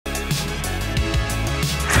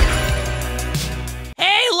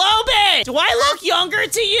it? Do I look younger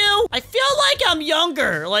to you? I feel like I'm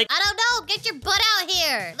younger. Like, I don't know. Get your butt out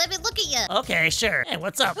here. Let me look at you. okay, sure. Hey,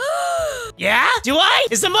 what's up? Yeah? Do I?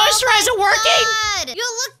 Is the moisturizer working? God. You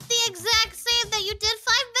look the exact same that you did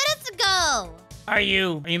 5 minutes ago. Are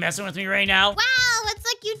you messing with me right now? Wow, it's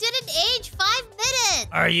like you didn't age 5 minutes.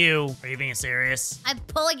 Are you being serious? I'm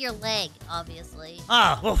pulling your leg, obviously.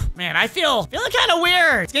 Oh, man, I feeling kind of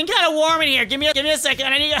weird. It's getting kind of warm in here. Give me a second.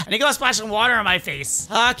 I need to go splash some water on my face.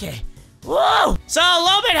 Okay. Whoa! So,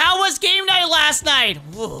 Loban, how was game night last night?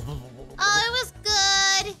 Whoa. Oh, it was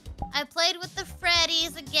good. I played with the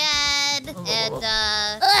Freddies again, and, you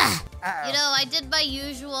know, I did my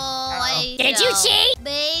usual. Did you cheat?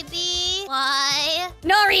 Maybe. Why?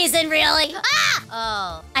 No reason, really.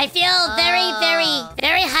 Oh. I feel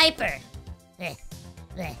very hyper.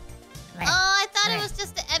 Oh, I thought it was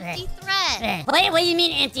just an empty threat. What do you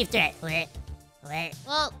mean empty threat?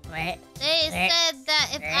 Well, they said that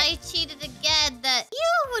if I cheated again, that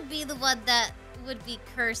you would be the one that would be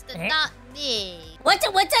cursed and not me. What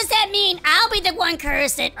does that mean? I'll be the one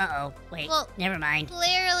cursed. Uh-oh. Wait, well, never mind.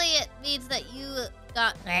 Clearly it means that you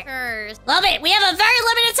got cursed. Love it. We have a very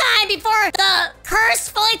limited time before the curse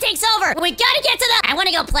fully takes over. We gotta get to the... I want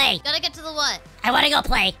to go play. Gotta get to the what? I want to go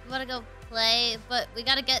play. You want to go play, but we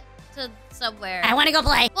gotta get to somewhere. I want to go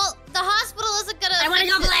play. Well, the hospital isn't gonna I want to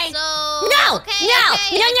go play. So... No! Okay, No!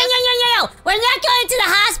 We're not going to the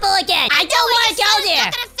hospital again. I don't want to go there.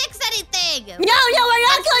 It's not gonna fix anything. No, we're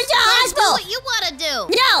not going to the hospital. Do what you want to do.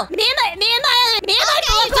 No, me and my brother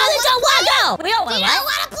don't want to go. We don't You don't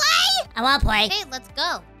want to play? I want to play. Okay, let's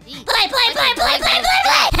go. Play. You're not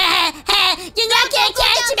gonna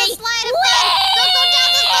catch me. Don't go down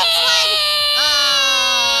the slide.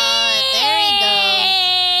 There he goes.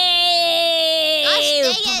 Gosh,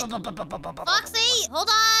 dang it. Foxy, hold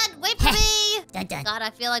on. Wait for me. Dun, dun. God, I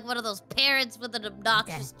feel like one of those parents with an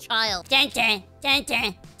obnoxious child. Dun, dun, dun,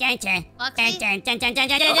 dun, dun, dun. Foxy? Dun, dun, dun, dun, dun,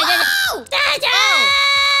 dun, dun, Whoa! dun, dun.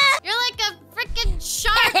 Oh, you're like a freaking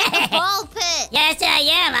shark in the ball pit. Yes, I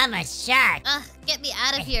am. I'm a shark. Get me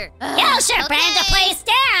out of here. Yo, sure, burn the place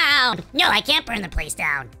down. No, I can't burn the place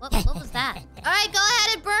down. What was that? All right, go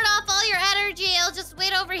ahead and burn off all your energy. I'll just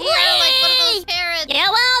wait over here like one of those parents. You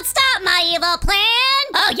won't stop my evil plan.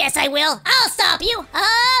 Oh, yes, I will. I'll stop you.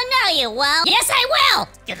 Oh, no, you won't. Yes, I will.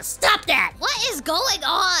 Gonna stop that. What is going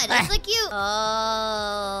on? It's like you...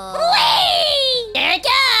 Oh. Whee! There it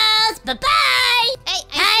goes. Bye-bye. Hey,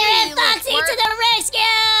 Pirate Foxy to the rescue.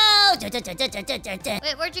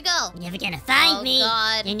 Wait, where'd you go? You're never gonna find me.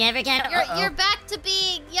 God. You're never gonna... You're back to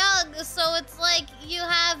being young, so it's like you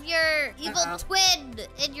have your evil twin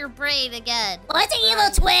in your brain again. What's an evil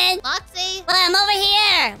twin? Foxy? Well, I'm over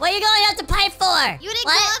here. What are you going up the pipe for? You didn't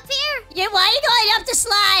go up here? Why are you going up the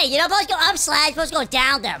slide? You're not supposed to go up slides, you're supposed to go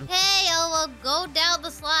down them. Hey, well, go down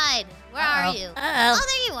the slide. Where are you? Oh,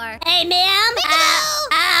 there you are. Hey, ma'am.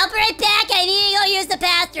 I'll be right back. I need to go use the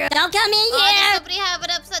bathroom. Don't come in here. Does somebody have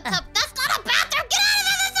an upset tub? That's not a bathroom. Get out of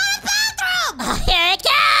there. That's not a bathroom. Oh, here it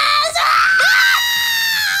goes.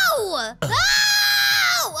 No! No!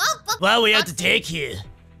 Oh, Well, we have to take here.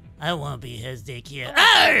 I don't want to be his dick here.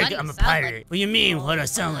 Arrgh, I'm a pirate. What do you mean? What do I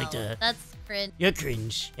sound like that? That's cringe. You're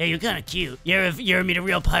cringe. Hey, you're kind of cute. You ever meet a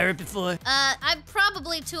real pirate before? I'm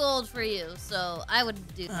probably too old for you, so I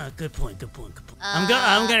wouldn't do that. Good point. I'm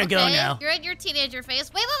gonna go now. You're in your teenager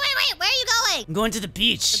phase. Wait. Where are you going? I'm going to the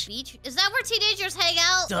beach. The beach? Is that where teenagers hang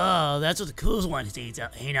out? Duh, that's what the cool ones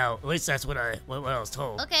hang out. At least that's what I was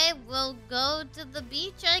told. Okay, we'll go to the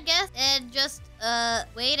beach, I guess, and just,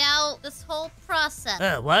 wait out this whole process.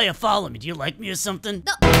 Why are you following me? Do you like me or something?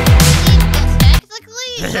 No, technically?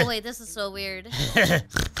 Oh, wait, this is so weird. Ew, what?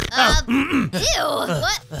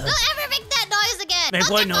 Don't ever make that noise again. Make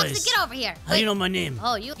what noise? Foxy, get over here. How do you know my name?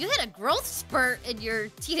 Oh, you hit a growth spurt in your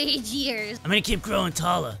teenage years. I'm gonna keep growing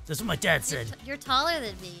taller. That's what my dad said. You're taller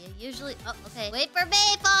than me. Usually, oh, okay. Wait for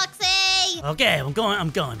me, Foxy. Okay, I'm going. I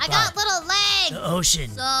got little legs. The ocean.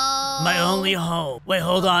 So... My only hope. Wait,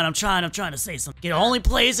 hold on. I'm trying to say something. The only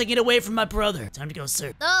place I get away from my brother. Time to go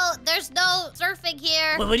surf. No, there's no surfing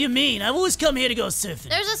here. What do you mean? I've always come here to go surfing.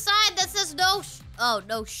 There's a sign that says no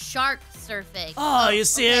shark surfing. Oh, you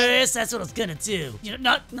serious? Okay. That's what I was gonna do. You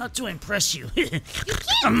know, not to impress you. You can't surf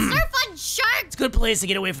on sharks. It's a good place to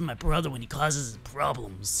get away from my brother when he causes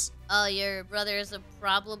problems. Oh, your brother is a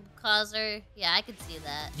problem causer? Yeah, I can see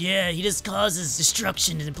that. Yeah, he just causes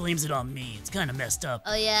destruction and blames it on me. It's kind of messed up.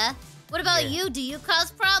 Oh, yeah? What about you? Do you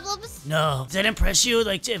cause problems? No. Does that impress you?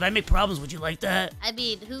 Like, if I make problems, would you like that? I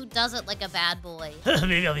mean, who doesn't like a bad boy?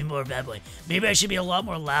 Maybe I'll be more a bad boy. Maybe I should be a lot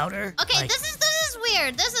more louder. Okay, like, this is is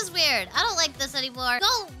weird. This is weird. I don't like this anymore.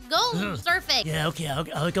 Go surfing. Yeah, okay,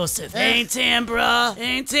 I'll go surf. Ain't tan, bruh.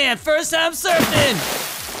 Ain't tan. First time surfing.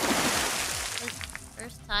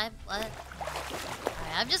 First time? What?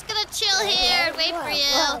 Alright, I'm just gonna chill here and wait for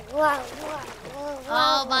you.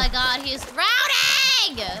 Oh my god, he's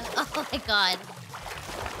drowning! Oh my god.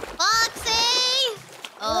 Foxy!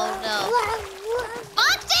 Oh no.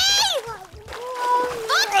 Foxy!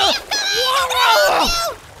 Foxy, I'm coming! I'm coming!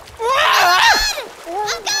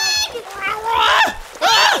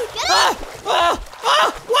 Get up!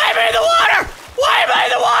 Why am I in the water? Why am I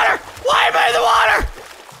in the water? Why am I in the water?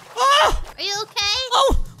 Are you okay?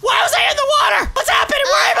 Oh, why was I in the water? What's happening?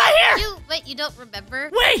 Why am I here? Wait, you don't remember?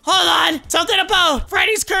 Wait, hold on. Something about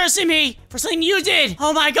Freddy's cursing me for something you did.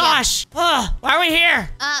 Oh my gosh. Why are we here?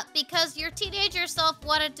 Because your teenager self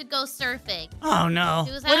wanted to go surfing. Oh no.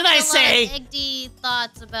 He was What did I say? Lot of eggy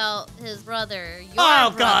thoughts about his brother. Your Oh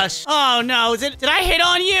brother. gosh. Oh no. Did I hit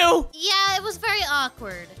on you? Yeah, it was very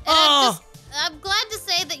awkward. And Oh. I'm glad to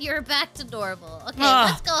say that you're back to normal. Okay,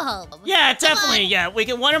 let's go home. Yeah, Come definitely. on. Yeah, we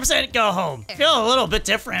can 100% go home. I feel a little bit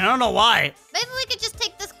different. I don't know why. Maybe we could just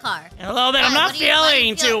take this car. A little bit. I'm Why? not What do you- why do you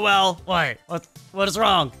feeling feel- too well. What is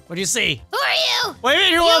wrong? What do you see? Who are you? What do you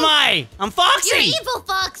mean, who am I? I'm Foxy! You're evil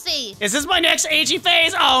Foxy. Is this my next agey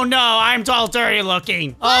phase? Oh no, I'm all dirty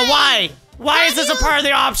looking. Oh, why? Why is this a part of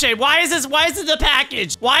the option? Why is this the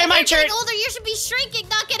package? Why am I If you're getting older, you should be shrinking,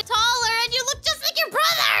 not getting taller, and you look just like your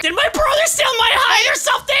brother. Did my brother steal my height or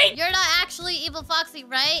something? You're not actually evil Foxy,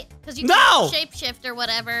 right? Because you No! can shapeshift or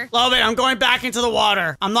whatever. Love it, I'm going back into the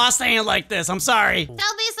water. I'm not staying like this, I'm sorry.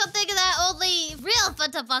 Tell me something that only real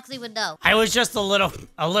Funtime Foxy would know. I was just a little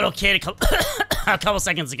kid a couple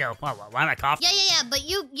seconds ago. Why am I coughing? Yeah, but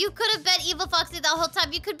you could have been evil Foxy the whole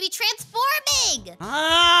time. You could be transforming.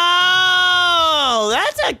 Oh,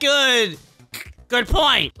 that's a good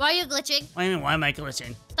point. Why are you glitching? What do you mean, why am I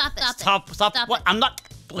glitching? Stop it. Stop. Stop What? it. I'm not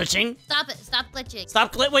glitching. Stop it. Stop glitching.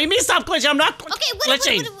 What do you mean stop glitching? I'm not Okay,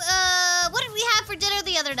 glitching. what did we have for dinner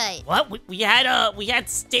the other night? What? We had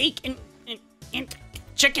steak and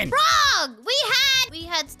chicken. Wrong! We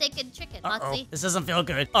had steak and chicken, Foxy. This doesn't feel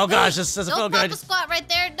good. Oh gosh, this doesn't feel Don't pop good. a squat right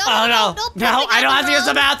there. No, Oh no. Don't No, pop it I down don't have to use the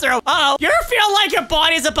road. bathroom. Uh-oh. You ever feel like your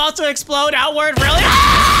body's about to explode outward? Really?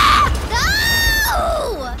 Ah!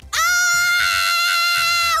 No!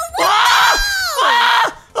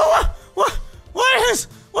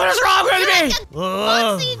 What is wrong with me?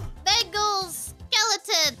 Foxy Bengal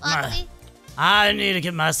skeleton, Foxy. I need to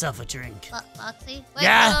get myself a drink. Foxy? Wait,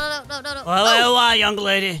 Yeah? no. Well, young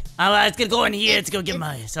lady. I was gonna go in here to go get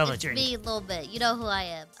myself a drink. It's me a little bit. You know who I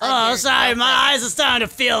am. Oh, sorry, my eyes are starting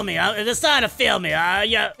to fail me. They're starting to fail me.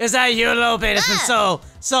 Yeah, is that you a little bit? It's been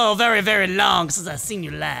so very, very long since I've seen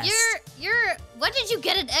you last. When did you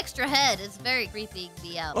get an extra head? It's very creeping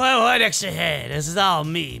me out. What extra head? This is all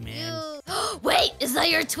me, man. Wait, is that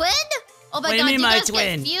your twin? Oh my What do you god, mean, my guys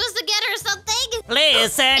twin? get fused again or something?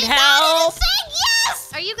 Please send Is help. that saying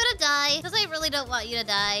yes? Are you gonna die? Because I really don't want you to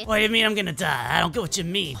die. What do you mean I'm gonna die? I don't get what you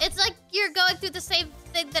mean. It's like you're going through the same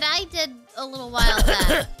thing that I did a little while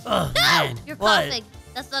back. Oh, No! man. You're What? coughing.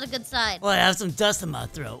 That's not a good sign. Well, I have some dust in my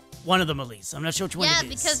throat. One of them at least. I'm not sure which one Yeah,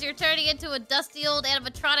 it is. because you're turning into a dusty old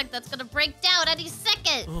animatronic that's gonna break down any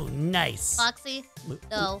second. Oh, nice. Foxy?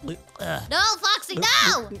 No. Uh, No, Foxy,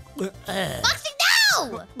 no! Foxy,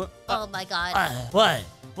 no! Oh my god. What?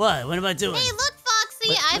 What am I doing? Hey, look,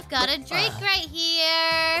 Foxy, I've got a drink right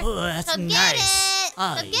here. Oh, that's Come nice. get it.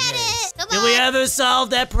 Oh, Come get yes. it. Come Did on. we ever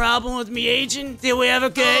solve that problem with me aging? Did we ever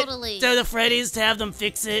get Totally. to the Freddy's to have them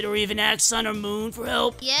fix it or even ask Sun or Moon for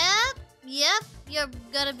help? Yep. You're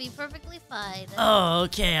gonna be perfectly fine. Oh,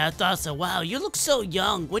 okay. I thought so. Wow, you look so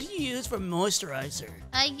young. What do you use for moisturizer?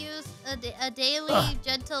 I use a daily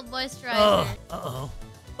gentle moisturizer. Oh, uh-oh.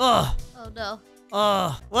 Oh, Oh no.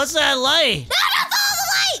 What's that light? No, don't follow the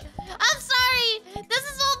light! I'm sorry. This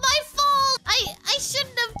is all my fault. I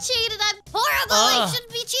shouldn't have cheated. I'm horrible. I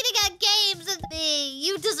shouldn't be cheating at games. And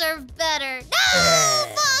you deserve better. No,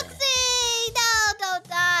 Foxy! No, don't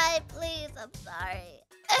die. Please, I'm sorry.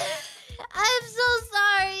 I'm so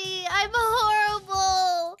sorry. I'm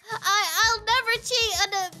horrible. I'll never cheat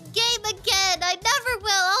on a game again. I never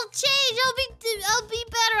will. I'll change. I'll be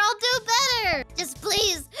better. I'll do better. Just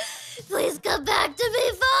please come back to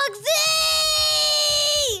me, Foxy.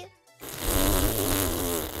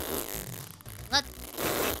 What?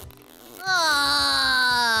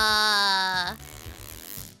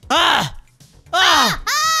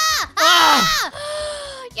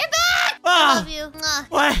 You're back. I love you. Mwah.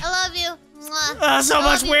 What? I love you. Mwah. So I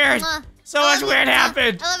much love you. weird. Mwah. So I much love weird you. Mwah.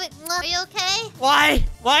 happened. I love it. Mwah. Are you okay? Why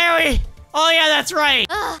are we Oh, yeah, that's right.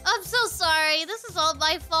 I'm so sorry. This is all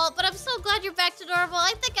my fault, but I'm so glad you're back to normal.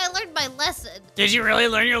 I think I learned my lesson. Did you really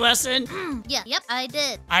learn your lesson? Yeah, yep, I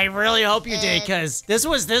did. I really hope you did, because this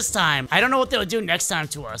was this time. I don't know what they'll do next time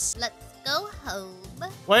to us. Let's go home.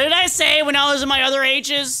 What did I say when I was in my other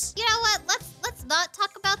ages? You know what? Let's not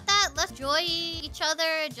talk about that. Let's enjoy each other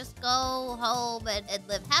and just go home and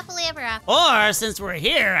live happily ever after. Or, since we're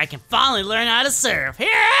here, I can finally learn how to surf. Here!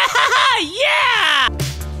 Yeah!